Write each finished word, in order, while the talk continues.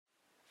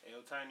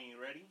Tiny,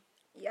 you ready?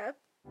 Yep.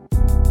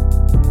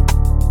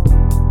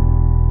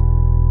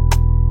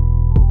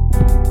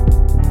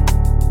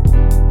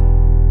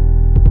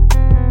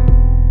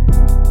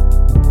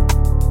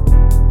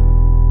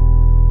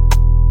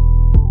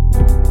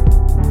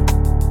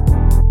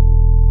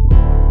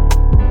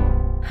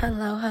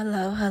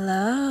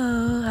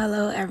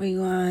 Hello,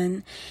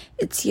 everyone.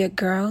 It's your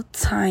girl,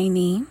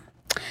 Tiny.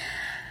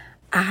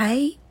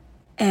 I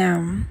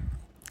am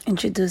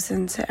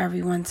introducing to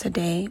everyone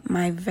today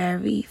my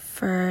very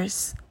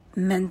first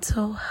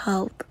mental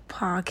health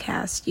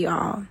podcast,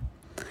 y'all.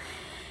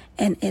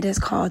 And it is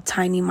called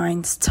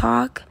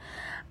TinyMindsTalk.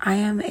 I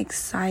am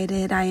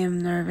excited. I am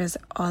nervous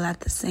all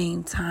at the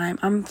same time.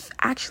 I'm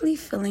actually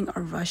feeling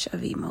a rush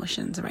of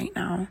emotions right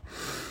now.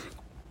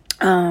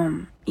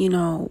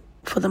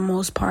 For the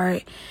most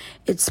part,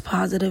 it's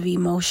positive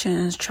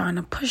emotions, trying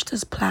to push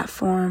this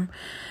platform,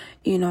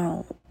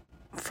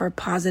 for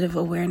positive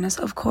awareness,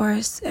 of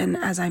course. And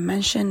as I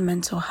mentioned,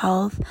 mental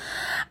health.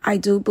 I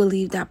do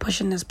believe that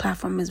pushing this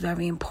platform is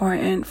very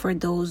important for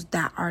those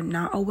that are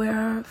not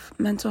aware of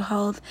mental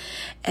health,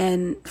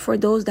 and for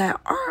those that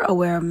are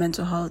aware of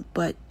mental health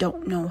but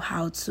don't know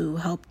how to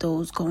help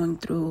those going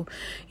through,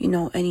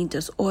 any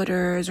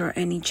disorders or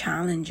any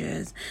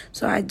challenges.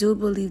 So I do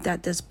believe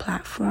that this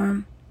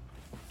platform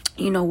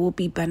will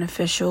be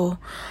beneficial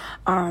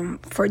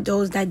for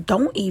those that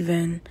don't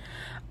even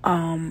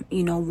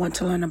want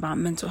to learn about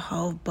mental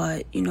health,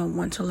 but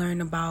want to learn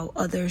about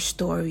other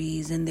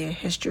stories and their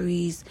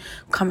histories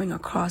coming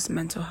across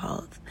mental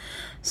health.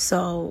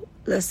 So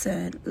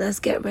listen,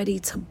 let's get ready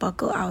to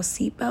buckle our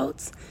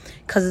seatbelts,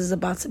 because it's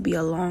about to be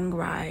a long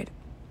ride.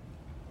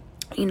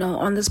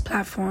 On this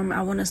platform,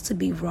 I want us to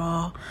be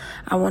raw.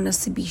 I want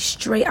us to be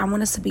straight. I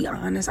want us to be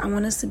honest. I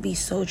want us to be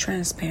so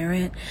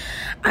transparent.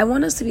 I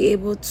want us to be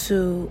able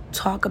to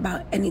talk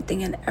about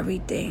anything and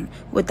everything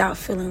without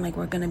feeling like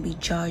we're going to be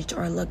judged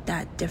or looked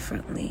at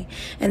differently.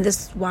 And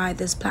this is why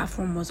this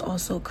platform was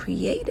also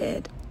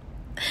created.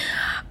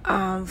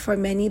 For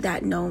many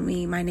that know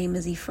me, my name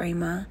is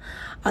Ephraima.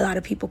 A lot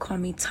of people call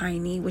me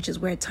Tiny, which is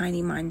where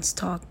Tiny Minds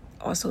Talk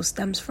also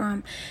stems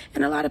from.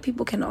 And a lot of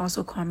people can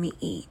also call me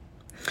E.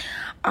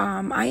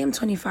 I am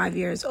 25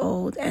 years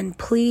old, and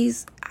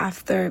please,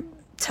 after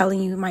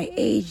telling you my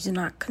age, do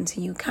not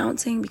continue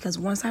counting, because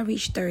once I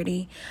reach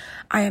 30,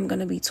 I am going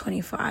to be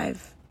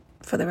 25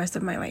 for the rest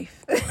of my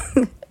life.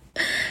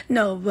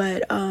 No,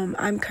 but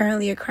I'm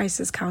currently a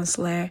crisis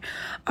counselor.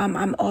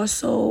 I'm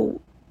also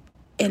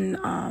in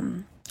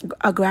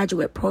a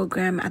graduate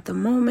program at the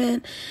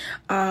moment,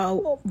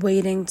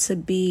 waiting to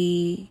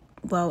be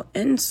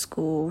in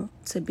school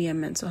to be a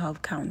mental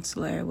health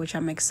counselor, which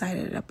I'm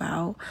excited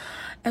about.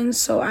 And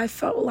so I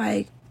felt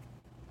like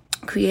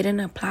creating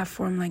a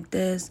platform like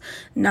this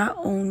not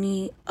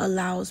only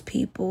allows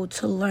people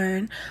to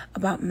learn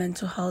about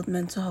mental health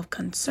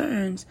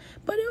concerns,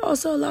 but it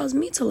also allows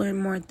me to learn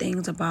more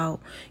things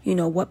about,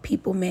 what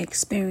people may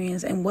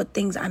experience and what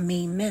things I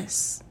may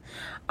miss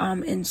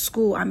in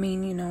school. I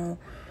mean,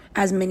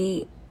 as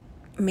many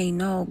may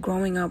know,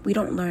 growing up, we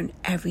don't learn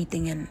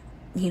everything and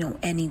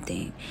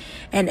anything,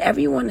 and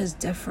everyone is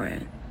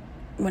different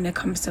when it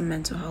comes to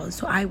mental health.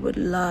 So I would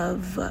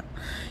love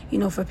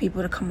for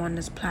people to come on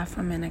this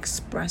platform and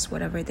express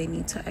whatever they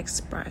need to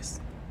express.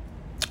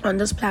 On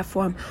this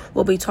platform,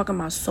 we'll be talking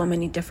about so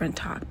many different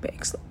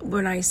topics.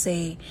 When I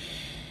say,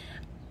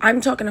 I'm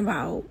talking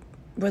about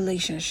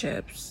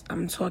relationships,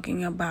 I'm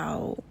talking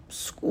about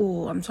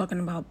school, I'm talking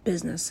about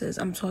businesses,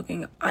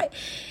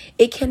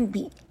 it can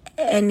be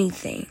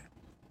anything,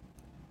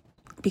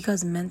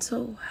 because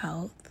mental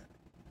health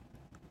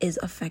is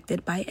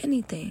affected by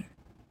anything,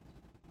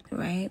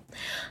 right?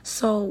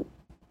 So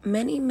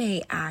many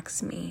may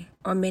ask me,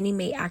 or many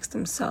may ask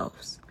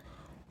themselves,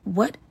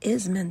 what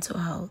is mental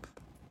health?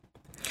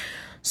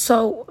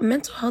 So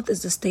mental health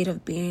is the state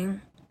of being.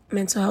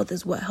 Mental health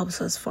is what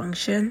helps us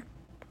function.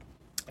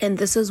 And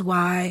this is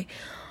why,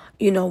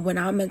 when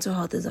our mental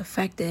health is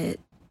affected,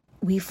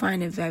 we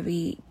find it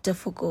very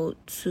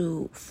difficult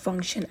to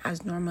function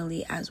as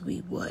normally as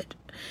we would.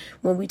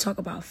 When we talk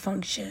about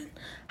function,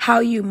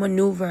 how you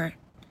maneuver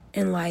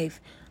in life,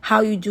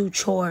 how you do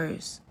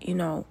chores,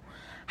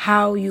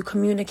 how you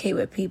communicate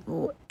with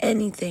people,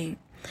 anything.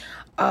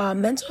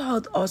 Mental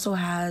health also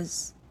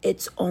has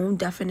its own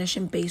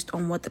definition based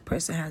on what the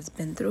person has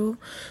been through.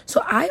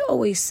 So I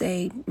always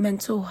say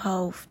mental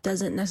health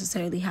doesn't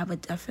necessarily have a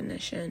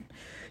definition.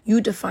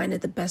 You define it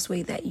the best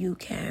way that you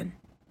can.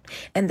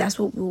 And that's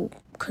what we'll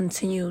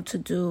continue to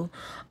do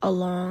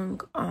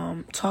along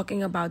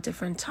talking about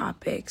different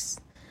topics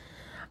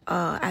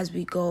as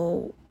we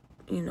go,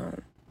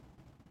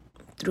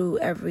 through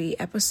every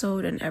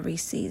episode and every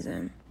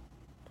season.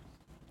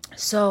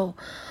 So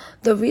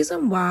the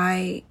reason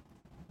why,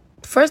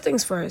 first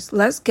things first,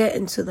 let's get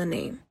into the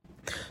name.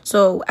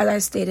 So as I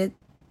stated,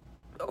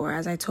 or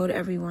as I told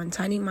everyone,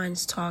 Tiny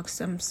Minds Talk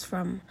stems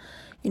from,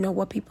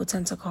 what people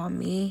tend to call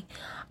me.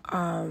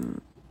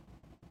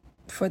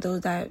 For those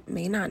that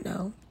may not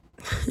know,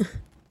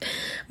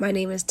 my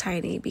name is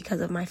Tiny because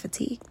of my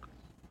fatigue.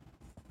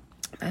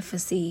 my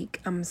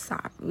physique. I'm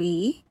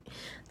sorry.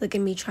 Look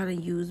at me trying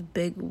to use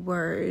big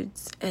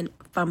words and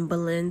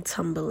fumbling,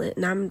 tumbling.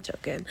 Nah, I'm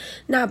joking.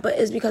 Nah, but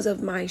it's because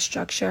of my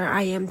structure.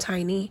 I am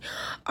tiny.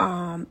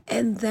 And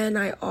then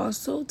I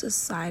also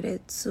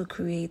decided to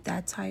create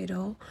that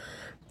title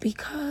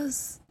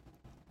because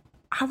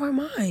our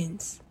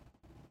minds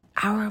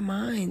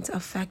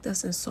affect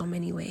us in so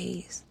many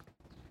ways.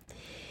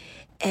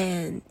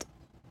 And,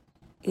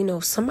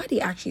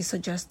 somebody actually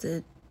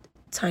suggested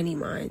Tiny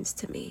Minds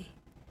to me.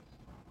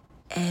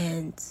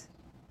 And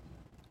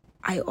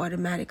I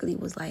automatically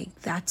was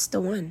like, that's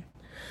the one.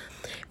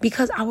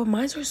 Because our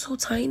minds are so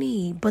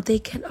tiny, but they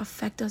can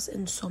affect us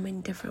in so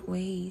many different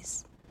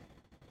ways.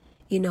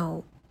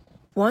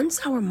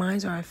 Once our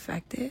minds are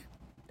affected,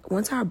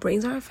 once our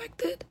brains are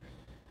affected,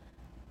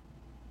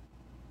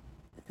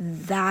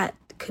 that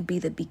could be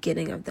the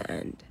beginning of the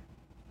end.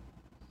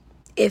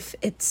 If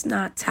it's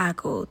not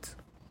tackled,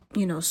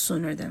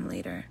 sooner than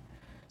later.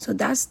 So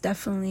that's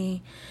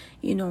definitely,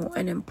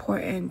 an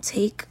important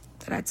take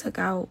that I took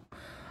out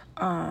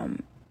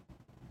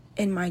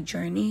in my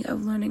journey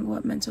of learning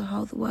what mental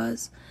health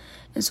was.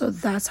 And so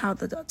that's how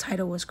the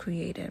title was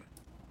created.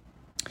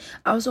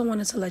 I also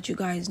wanted to let you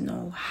guys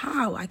know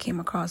how I came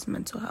across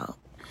mental health.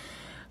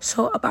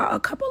 So about a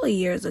couple of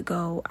years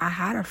ago, I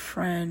had a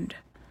friend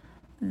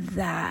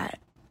that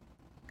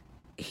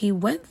he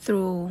went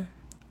through,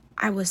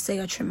 I would say,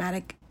 a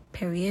traumatic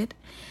period.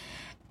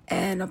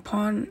 And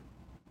upon,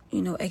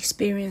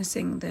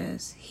 experiencing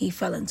this, he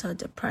fell into a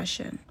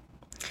depression.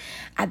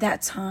 At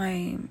that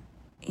time,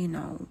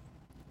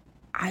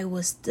 I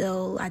was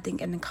still, I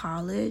think, in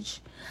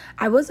college.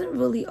 I wasn't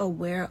really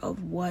aware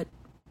of what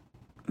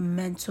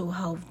mental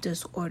health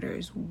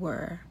disorders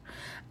were.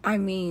 I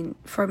mean,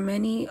 for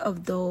many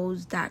of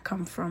those that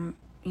come from,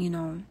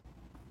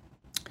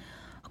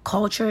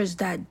 cultures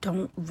that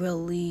don't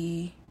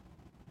really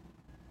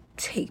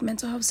take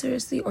mental health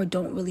seriously or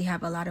don't really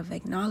have a lot of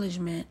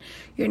acknowledgement,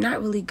 you're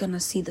not really gonna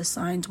see the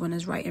signs when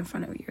it's right in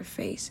front of your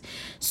face.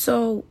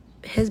 So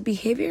his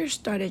behavior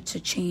started to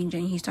change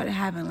and he started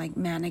having like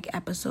manic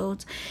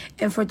episodes.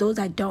 And for those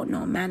that don't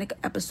know, manic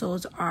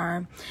episodes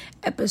are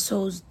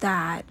episodes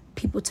that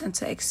people tend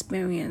to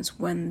experience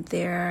when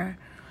they're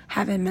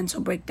having mental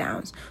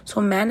breakdowns.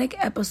 So manic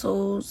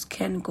episodes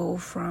can go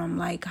from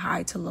like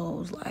high to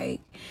lows.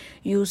 Like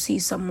you'll see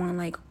someone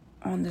like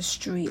on the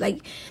street,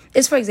 like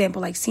it's, for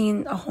example, like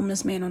seeing a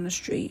homeless man on the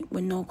street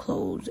with no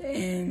clothes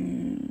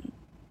and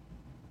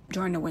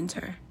during the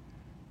winter.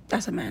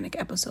 That's a manic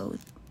episode.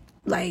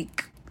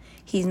 Like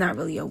he's not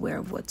really aware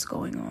of what's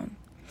going on.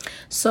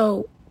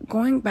 So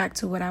going back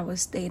to what I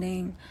was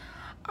stating,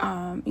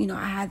 I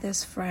had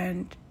this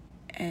friend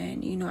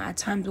and, at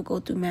times we'll go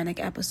through manic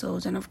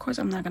episodes. And of course,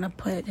 I'm not going to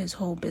put his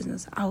whole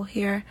business out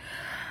here,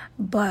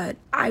 but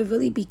I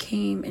really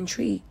became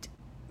intrigued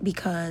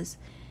because,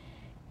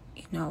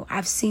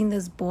 I've seen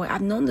this boy,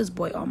 I've known this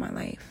boy all my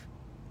life.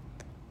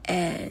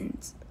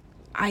 And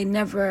I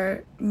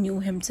never knew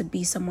him to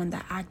be someone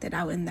that acted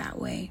out in that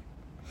way.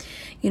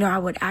 I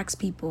would ask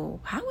people,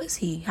 how is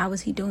he? How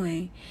is he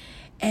doing?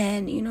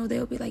 And,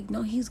 they'll be like,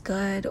 no, he's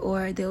good.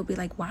 Or they'll be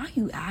like, why are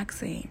you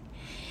asking?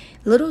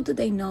 Little did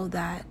they know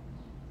that,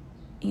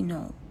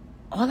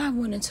 all I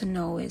wanted to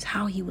know is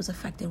how he was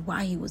affected,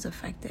 why he was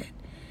affected.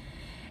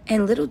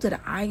 And little did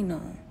I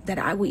know that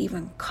I would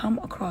even come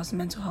across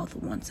mental health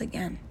once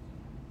again.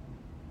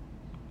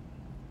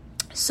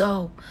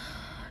 So,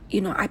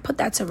 I put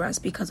that to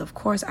rest because, of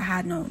course, I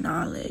had no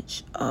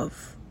knowledge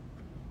of,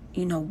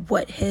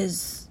 what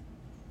his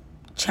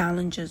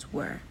challenges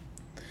were.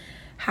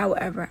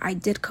 However, I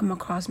did come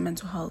across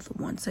mental health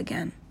once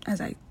again, as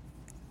I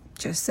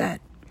just said.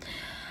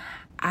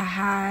 I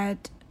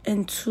had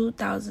in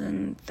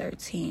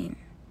 2013,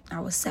 I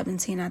was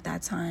 17 at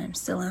that time,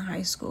 still in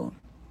high school.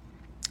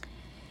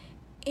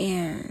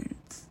 And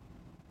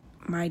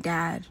my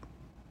dad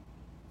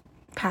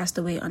passed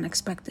away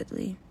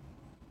unexpectedly.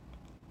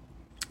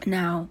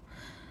 Now,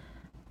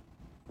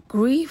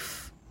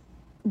 grief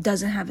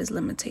doesn't have its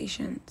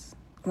limitations.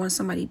 When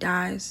somebody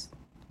dies,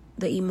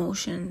 the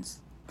emotions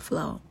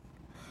flow.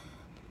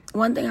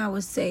 One thing I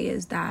would say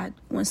is that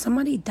when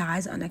somebody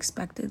dies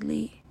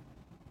unexpectedly,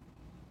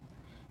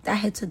 that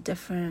hits a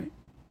different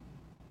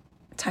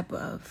type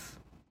of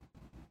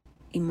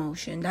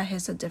emotion. That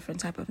hits a different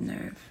type of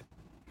nerve.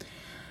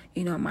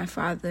 My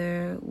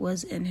father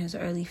was in his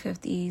early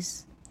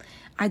 50s.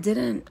 I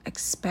didn't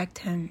expect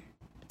him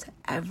to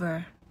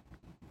ever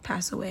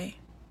pass away.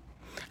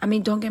 I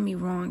mean, don't get me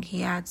wrong.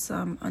 He had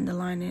some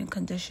underlying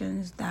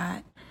conditions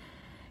that,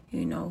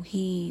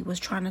 he was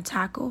trying to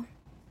tackle.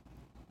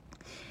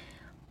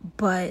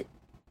 But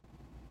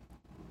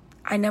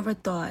I never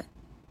thought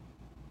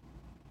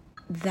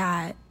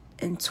that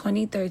in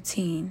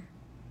 2013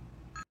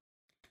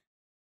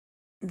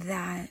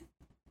 that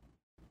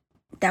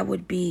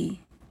would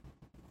be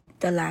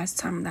the last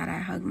time that I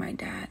hugged my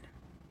dad.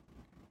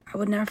 I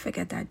would never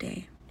forget that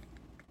day.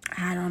 I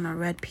had on a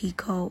red pea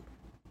coat.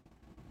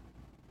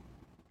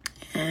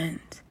 And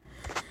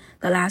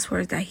the last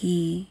words that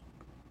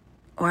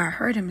I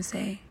heard him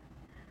say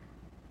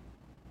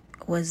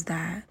was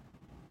that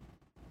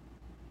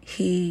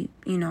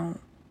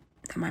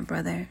that my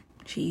brother,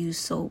 she used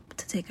soap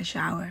to take a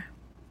shower.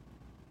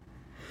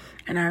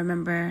 And I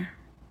remember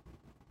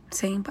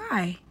saying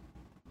bye.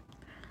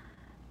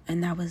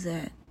 And that was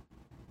it.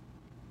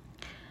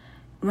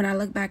 When I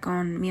look back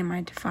on me and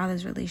my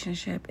father's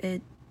relationship,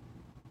 it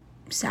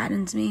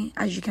saddens me.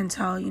 As you can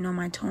tell,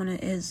 my tone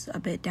is a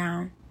bit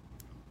down.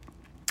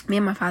 Me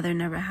and my father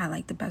never had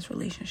like the best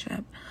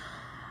relationship.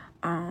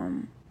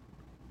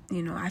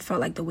 I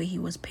felt like the way he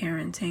was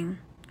parenting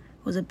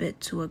was a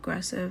bit too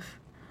aggressive.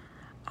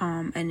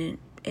 And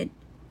it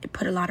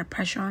put a lot of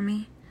pressure on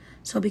me.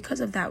 So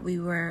because of that, we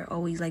were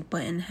always like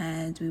button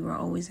heads. We were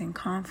always in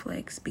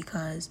conflicts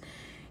because,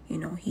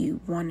 he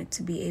wanted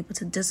to be able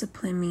to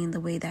discipline me in the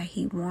way that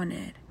he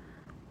wanted.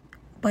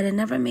 But it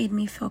never made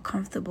me feel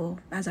comfortable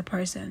as a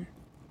person.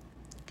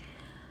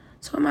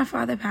 So when my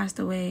father passed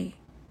away,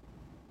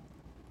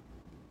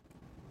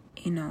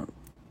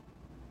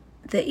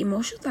 the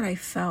emotions that I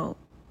felt,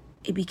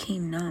 it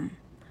became numb.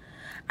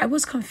 I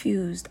was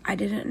confused. I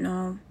didn't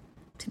know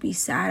to be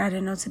sad. I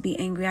didn't know to be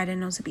angry. I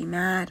didn't know to be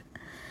mad.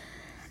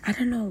 I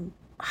didn't know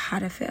how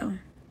to feel.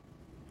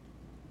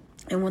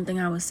 And one thing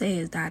I would say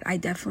is that I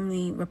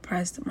definitely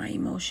repressed my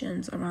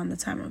emotions around the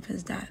time of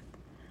his death.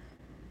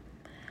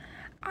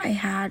 I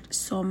had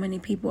so many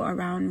people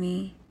around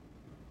me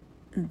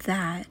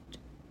that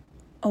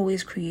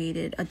always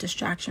created a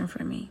distraction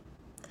for me.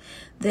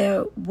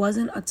 There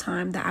wasn't a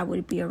time that I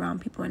would be around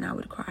people and I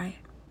would cry.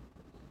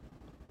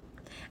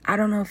 I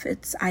don't know if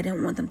I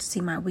didn't want them to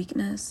see my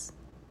weakness,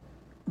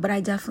 but I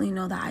definitely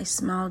know that I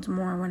smiled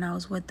more when I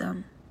was with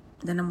them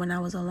than when I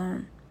was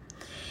alone.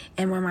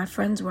 And when my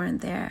friends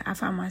weren't there, I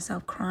found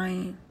myself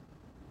crying,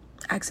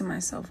 asking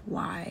myself,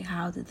 why?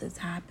 How did this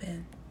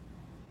happen?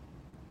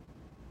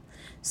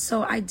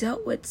 So I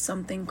dealt with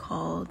something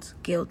called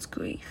guilt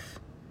grief.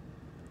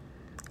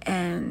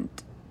 And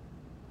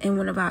in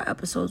one of our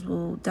episodes,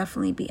 we'll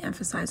definitely be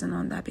emphasizing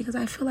on that because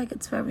I feel like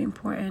it's very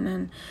important.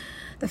 And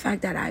the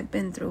fact that I've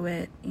been through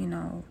it,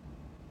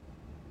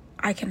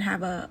 I can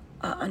have a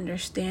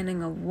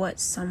understanding of what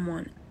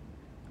someone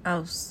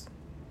else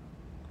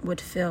would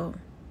feel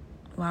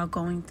while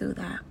going through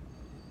that.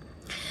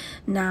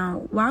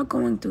 Now, while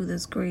going through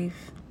this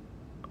grief,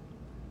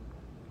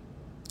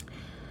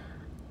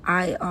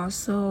 I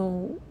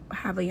also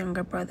have a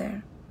younger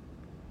brother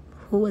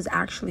who was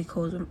actually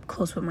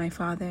close with my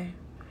father.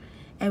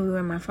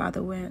 Everywhere my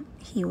father went,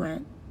 he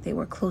went. They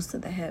were close to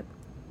the hip.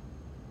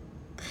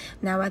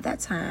 Now, at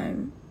that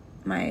time,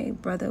 my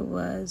brother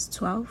was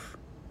 12.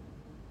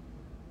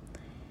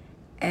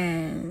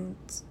 And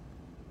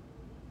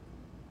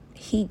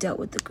he dealt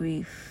with the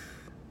grief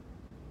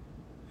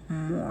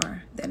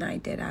more than I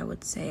did, I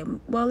would say.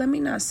 Well, let me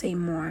not say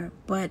more,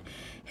 but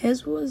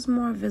his was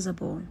more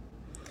visible.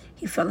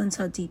 He fell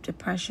into a deep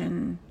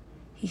depression.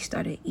 He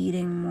started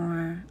eating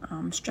more,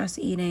 stress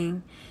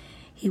eating.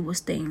 He was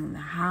staying in the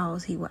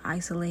house. He would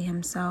isolate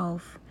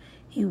himself.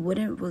 He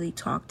wouldn't really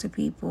talk to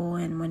people.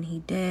 And when he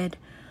did,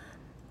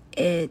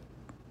 it,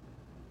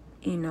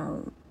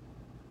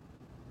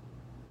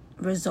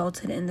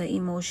 resulted in the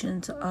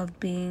emotions of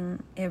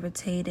being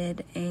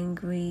irritated,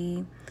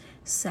 angry,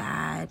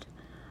 sad.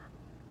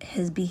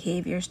 His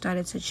behavior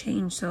started to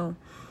change. So,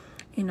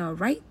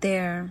 right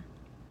there,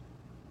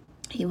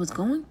 he was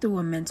going through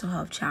a mental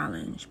health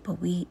challenge, but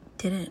we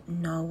didn't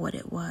know what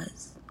it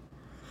was.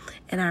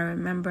 And I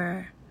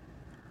remember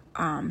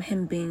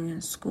him being in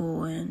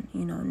school and,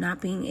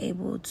 not being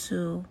able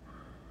to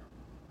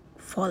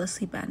fall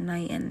asleep at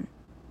night. And,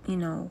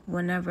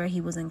 whenever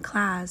he was in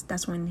class,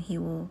 that's when he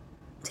will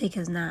take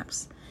his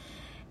naps.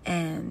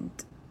 And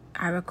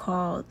I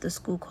recall the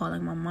school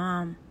calling my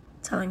mom,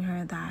 telling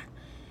her that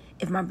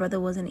if my brother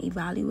wasn't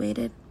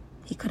evaluated,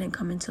 he couldn't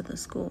come into the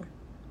school.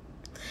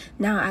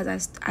 Now,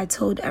 as I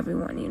told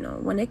everyone,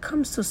 when it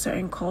comes to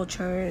certain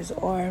cultures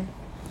or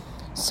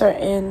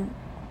certain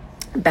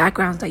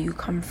backgrounds that you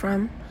come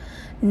from,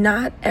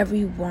 not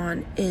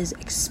everyone is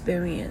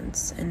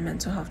experienced in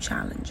mental health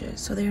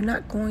challenges. So they're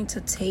not going to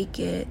take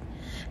it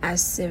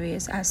as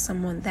serious as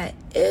someone that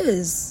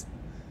is,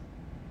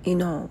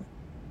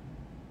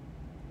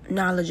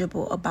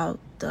 knowledgeable about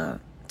the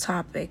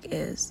topic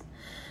is.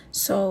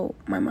 So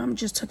my mom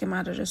just took him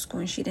out of the school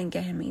and she didn't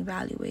get him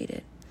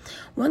evaluated.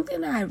 One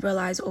thing that I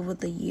realized over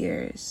the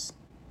years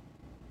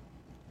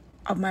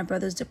of my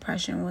brother's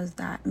depression was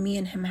that me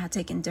and him had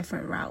taken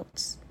different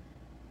routes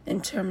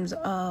in terms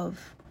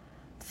of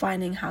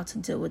finding how to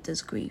deal with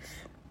this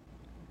grief.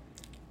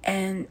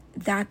 And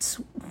that's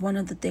one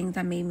of the things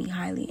that made me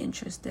highly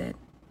interested.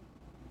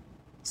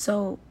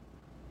 So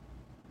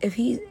if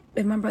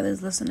my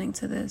brother's listening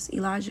to this,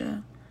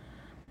 Elijah,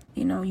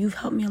 you've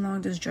helped me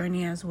along this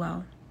journey as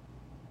well.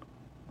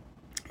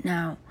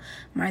 Now,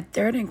 my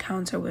third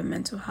encounter with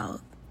mental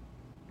health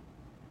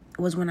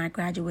was when I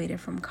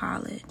graduated from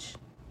college.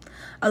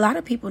 A lot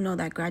of people know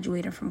that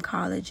graduating from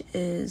college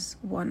is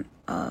one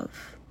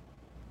of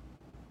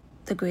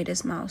the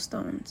greatest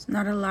milestones.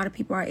 Not a lot of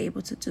people are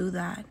able to do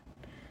that.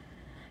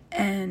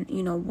 And,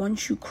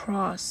 once you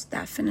cross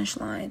that finish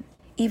line,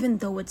 even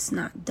though it's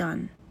not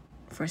done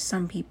for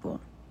some people.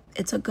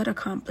 It's a good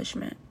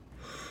accomplishment.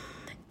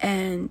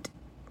 And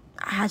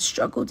I had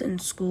struggled in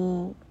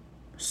school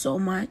so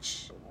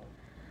much.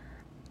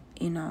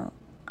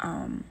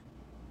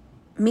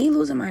 Me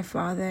losing my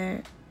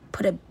father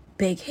put a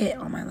big hit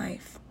on my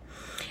life.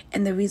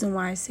 And the reason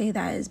why I say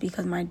that is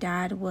because my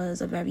dad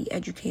was a very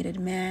educated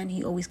man.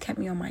 He always kept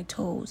me on my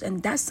toes.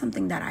 And that's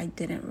something that I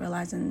didn't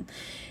realize. And,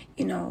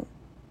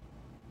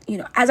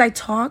 as I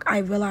talk, I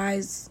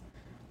realize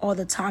all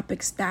the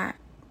topics that,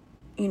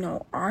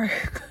 are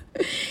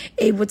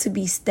able to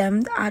be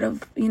stemmed out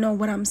of,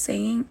 what I'm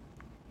saying.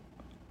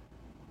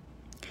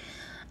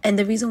 And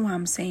the reason why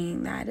I'm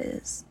saying that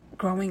is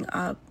growing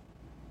up,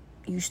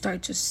 you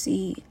start to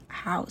see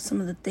how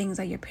some of the things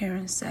that your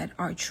parents said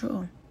are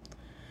true.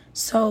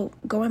 So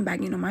going back,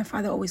 my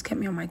father always kept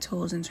me on my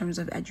toes in terms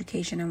of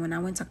education. And when I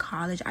went to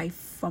college, I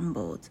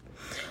fumbled.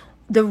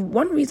 The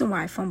one reason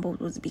why I fumbled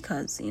was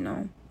because,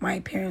 my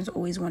parents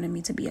always wanted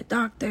me to be a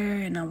doctor.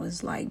 And I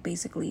was like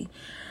basically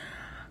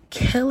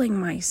killing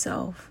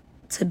myself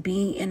to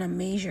be in a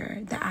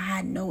major that I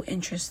had no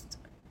interest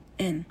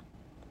in.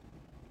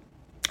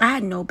 I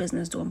had no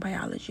business doing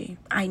biology.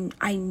 I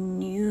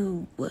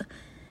knew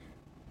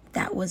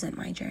that wasn't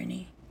my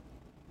journey.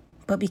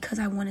 But because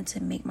I wanted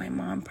to make my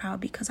mom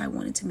proud, because I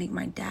wanted to make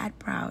my dad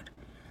proud,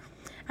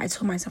 I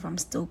told myself I'm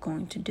still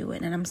going to do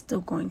it and I'm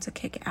still going to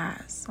kick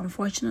ass.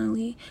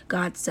 Unfortunately,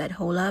 God said,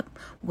 hold up,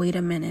 wait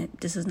a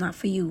minute. This is not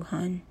for you,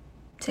 hun.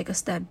 Take a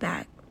step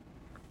back.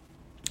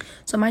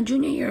 So my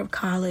junior year of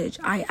college,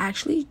 I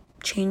actually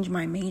changed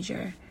my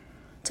major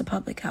to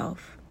public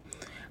health.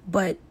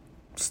 But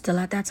still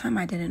at that time,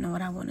 I didn't know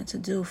what I wanted to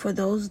do. For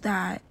those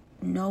that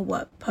know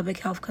what public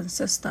health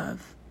consists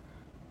of,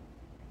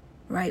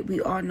 right?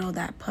 We all know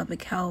that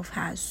public health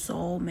has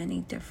so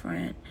many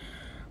different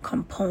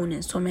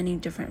components, so many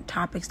different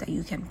topics that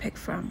you can pick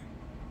from.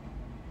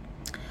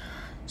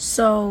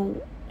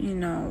 So,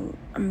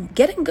 I'm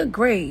getting good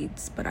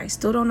grades, but I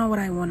still don't know what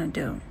I want to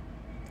do.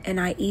 And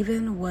I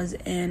even was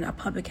in a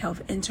public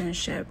health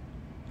internship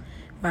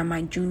by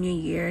my junior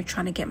year,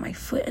 trying to get my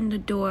foot in the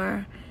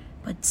door,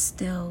 but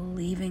still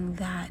leaving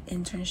that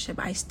internship,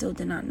 I still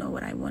did not know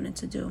what I wanted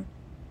to do.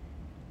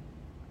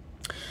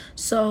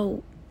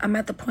 So I'm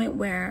at the point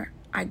where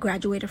I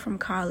graduated from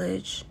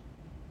college,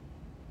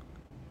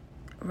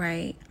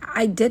 right?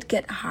 I did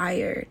get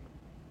hired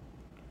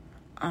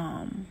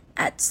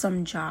at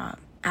some job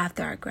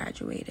after I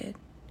graduated.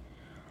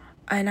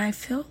 And I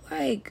feel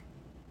like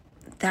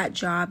that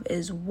job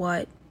is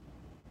what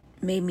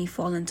made me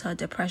fall into a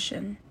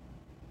depression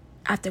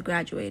after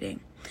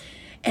graduating.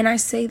 And I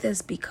say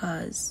this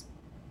because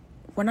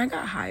when I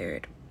got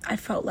hired, I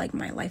felt like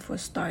my life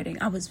was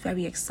starting. I was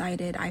very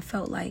excited. I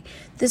felt like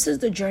this is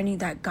the journey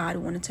that God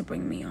wanted to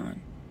bring me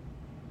on.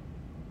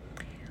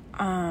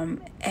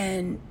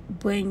 And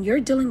when you're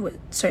dealing with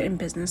certain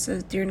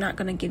businesses, they're not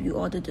going to give you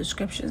all the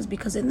descriptions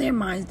because in their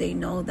minds, they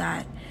know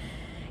that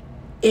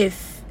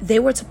if they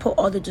were to put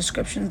all the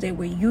descriptions there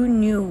where you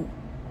knew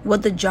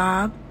what the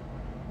job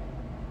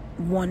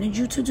wanted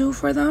you to do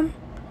for them,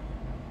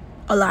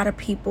 a lot of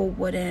people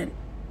wouldn't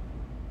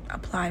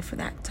apply for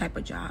that type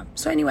of job.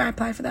 So anyway, I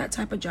applied for that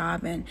type of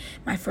job, and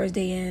my first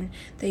day in,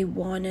 they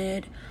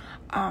wanted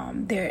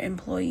their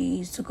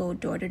employees to go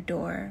door to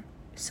door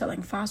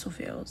selling fossil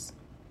fuels,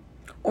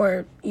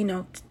 or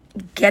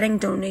getting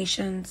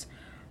donations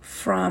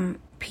from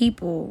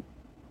people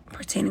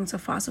pertaining to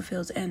fossil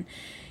fuels. And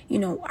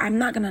I'm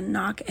not gonna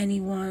knock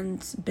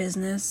anyone's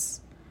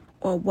business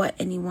or what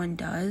anyone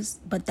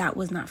does, but that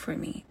was not for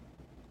me.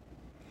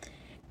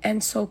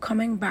 And so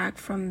coming back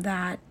from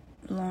that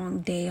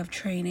long day of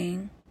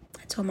training,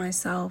 I told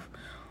myself,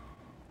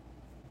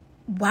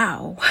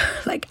 wow,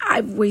 like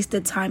I've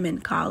wasted time in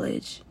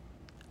college.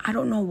 I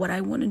don't know what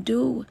I want to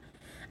do.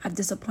 I've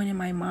disappointed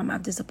my mom.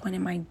 I've disappointed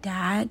my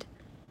dad.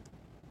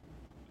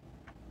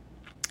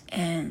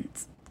 And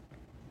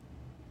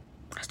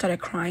I started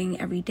crying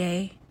every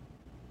day.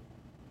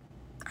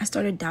 I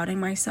started doubting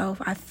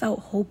myself. I felt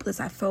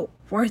hopeless. I felt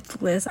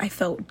worthless. I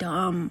felt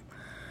dumb.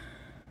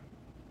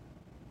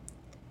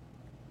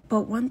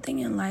 But one thing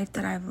in life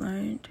that I've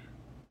learned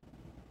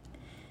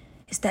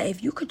is that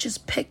if you could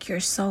just pick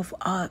yourself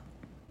up,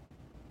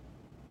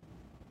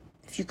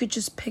 if you could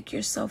just pick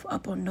yourself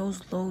up on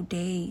those low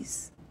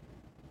days,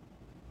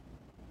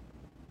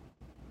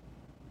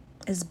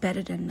 it's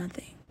better than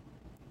nothing.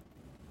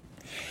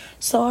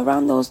 So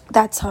around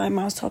that time,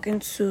 I was talking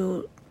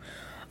to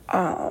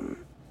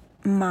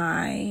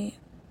my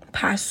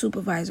past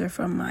supervisor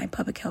from my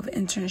public health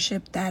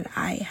internship that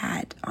I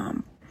had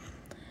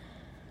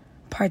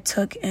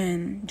partook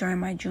in during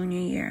my junior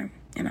year.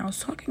 And I was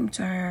talking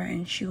to her,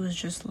 and she was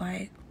just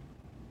like,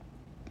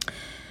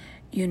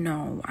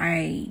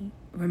 I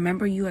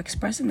remember you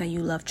expressing that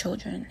you love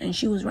children. And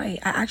she was right.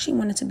 I actually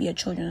wanted to be a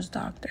children's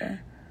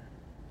doctor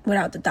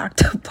without the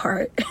doctor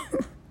part.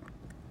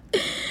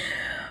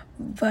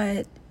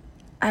 But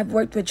I've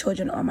worked with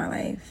children all my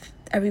life.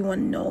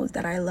 Everyone knows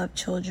that I love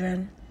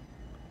children.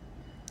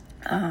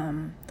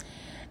 And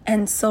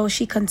so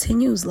she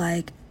continues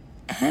like,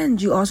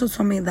 And you also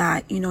told me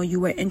that, you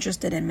were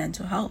interested in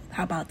mental health.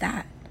 How about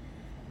that?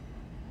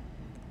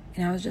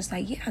 And I was just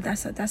like, yeah,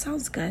 that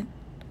sounds good.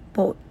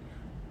 But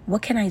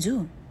what can I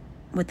do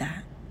with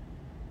that?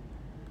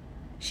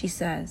 She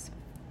says,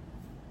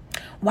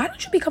 why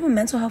don't you become a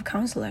mental health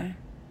counselor?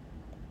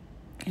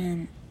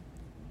 And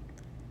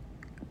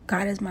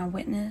God is my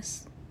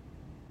witness.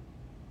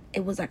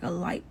 It was like a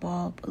light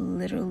bulb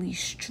literally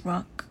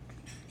struck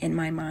in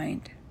my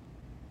mind.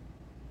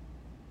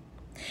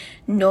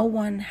 No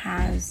one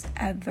has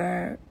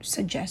ever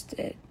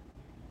suggested,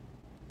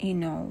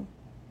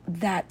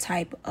 that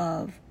type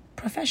of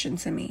profession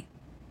to me.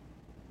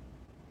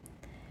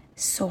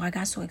 So I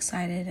got so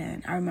excited,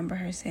 and I remember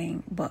her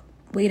saying, but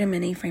wait a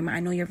minute, Ephraim,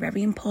 I know you're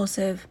very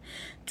impulsive.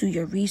 Do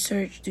your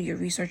research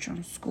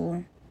on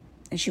school.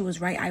 And she was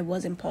right. I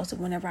was impulsive.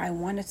 Whenever I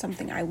wanted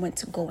something, I went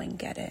to go and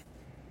get it.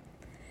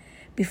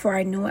 Before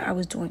I knew it, I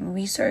was doing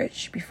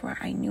research. Before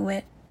I knew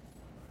it,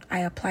 I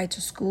applied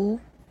to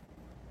school.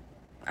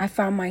 I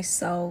found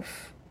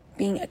myself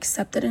being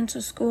accepted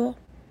into school.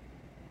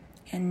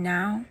 And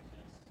now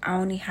I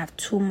only have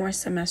 2 more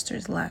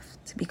semesters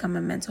left to become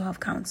a mental health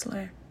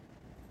counselor.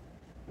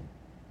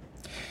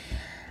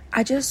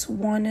 I just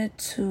wanted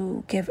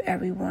to give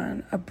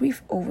everyone a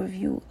brief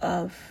overview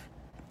of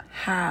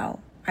how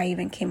I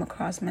even came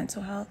across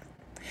mental health.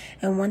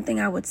 And one thing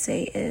I would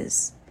say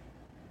is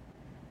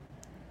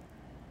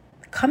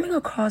coming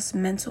across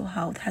mental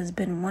health has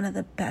been one of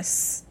the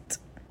best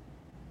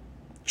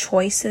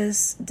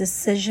choices,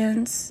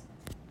 decisions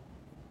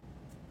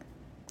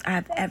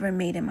I've ever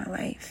made in my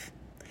life.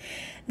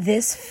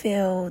 This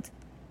field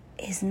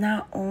is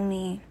not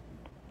only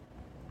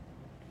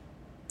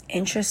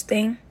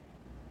interesting,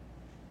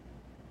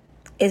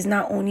 is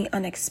not only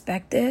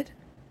unexpected,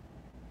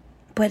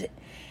 but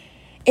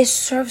it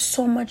serves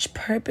so much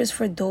purpose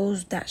for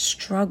those that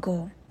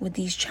struggle with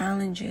these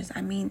challenges.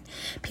 I mean,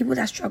 people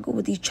that struggle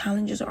with these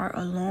challenges are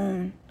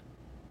alone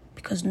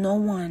because no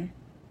one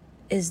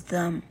is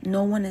them.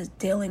 No one is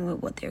dealing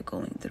with what they're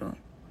going through.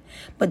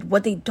 But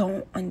what they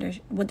don't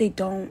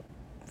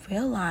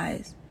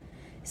realize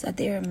is that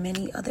there are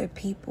many other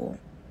people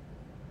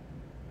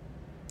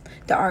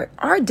that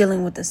are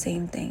dealing with the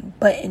same thing,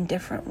 but in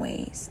different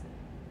ways.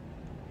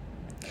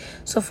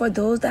 So for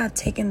those that have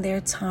taken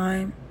their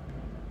time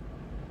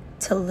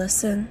to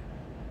listen,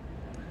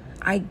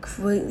 I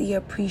greatly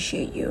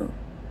appreciate you.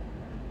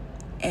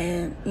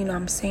 And,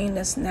 I'm saying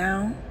this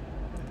now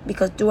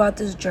because throughout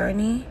this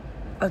journey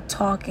of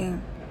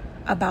talking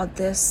about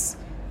this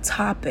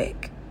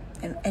topic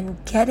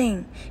and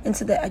getting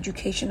into the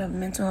education of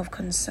mental health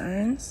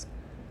concerns,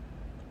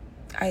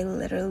 I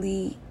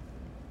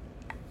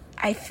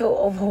feel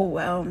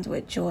overwhelmed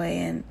with joy,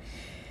 and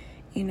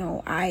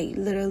I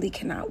literally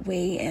cannot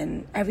wait,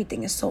 and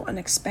everything is so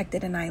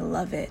unexpected, and I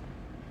love it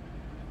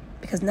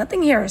because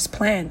nothing here is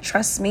planned.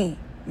 Trust me,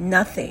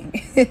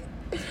 nothing.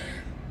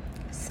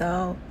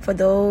 So for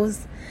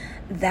those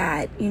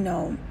that,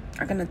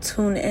 are going to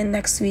tune in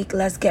next week,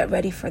 let's get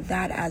ready for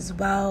that as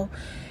well.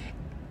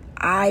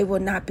 I will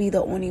not be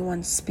the only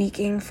one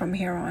speaking from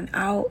here on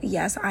out.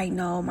 Yes, I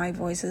know my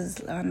voice is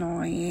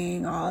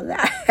annoying, all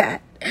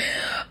that.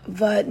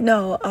 But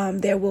no,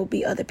 there will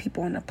be other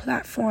people on the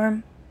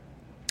platform.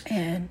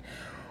 And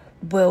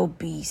we'll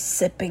be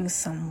sipping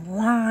some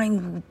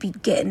wine. We'll be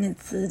getting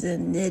into the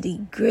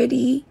nitty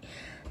gritty.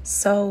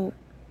 So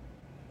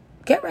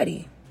get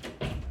ready.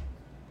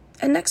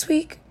 And next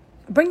week,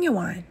 bring your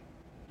wine.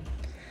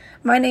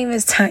 My name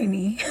is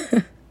Tiny.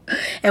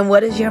 And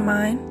what is your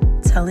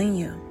mind telling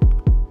you?